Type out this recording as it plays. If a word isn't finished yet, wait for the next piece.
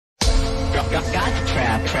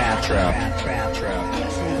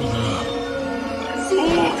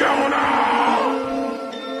going on?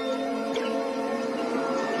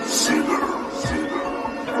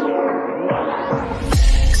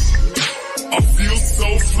 I feel so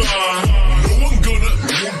fly. No one gonna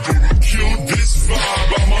kill this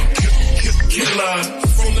vibe. I'm a killer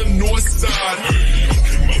from the north side.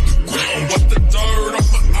 What the dirt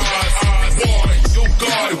off my eyes. Boy, yo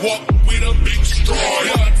guy, walk with a big stride.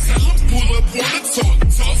 Yeah, tell him pull up on the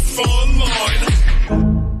tough line.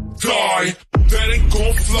 Guy, that ain't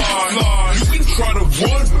gon' fly. You can try to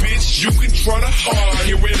run, bitch, you can try to hide.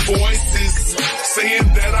 Hearing voices saying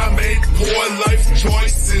that I made poor life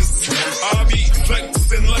choices. I be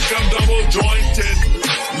flexing like I'm double jointed.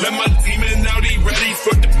 Let my demon out, he ready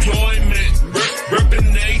for deployment.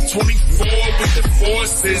 Reppin' A24 with the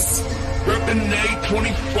forces. Reppin'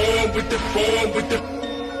 A24 with the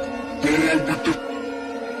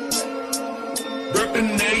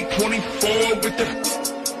Reppin' A24 with the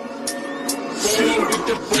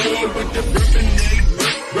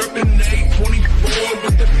reppin' A24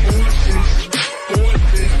 with the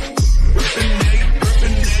forces.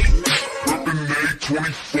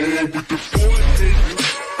 Reppin' A24 with the forces.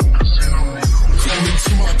 Come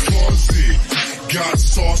into my closet, got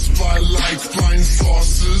sauce fly like flying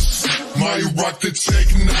saucers. Might rock the Tech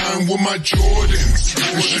 9 with my Jordans.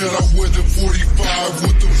 And should I wear the 45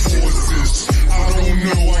 with the forces? I don't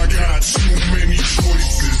know, I got too many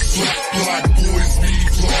choices. Black boys be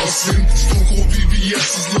flossing. Stone Cold VVS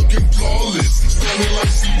is looking flawless. Stunning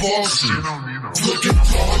like Steve Austin. Looking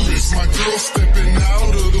flawless. My girl stepping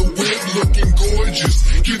out of the whip looking gorgeous.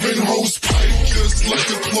 Giving hoes pipe just like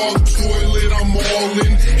a clogged toilet. I'm all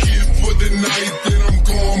in. Here for the night, then I'm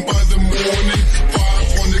gone by the morning.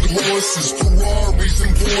 500 horses, Ferraris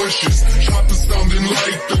and Porsches. Choppers sounding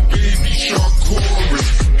like the Baby Shark chorus.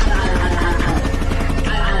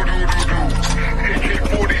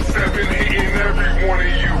 AK-47 hitting every one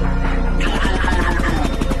of you.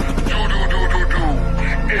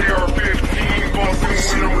 AR-15 busting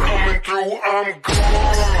when I'm coming through, I'm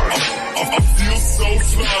gone. I feel so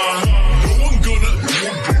fly. No one gonna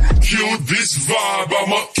kill this vibe.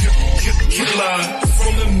 I'm a killer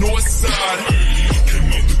from the north side.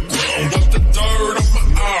 What the dirt off my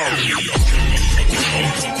eyes.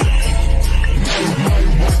 Might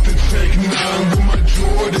rock the Tech 9 with my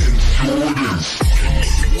Jordans.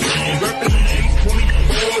 Reppin'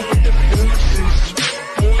 A24 with the forces.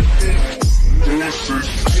 Boy, yo,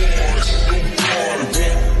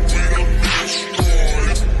 God,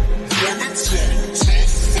 walk with a big stride.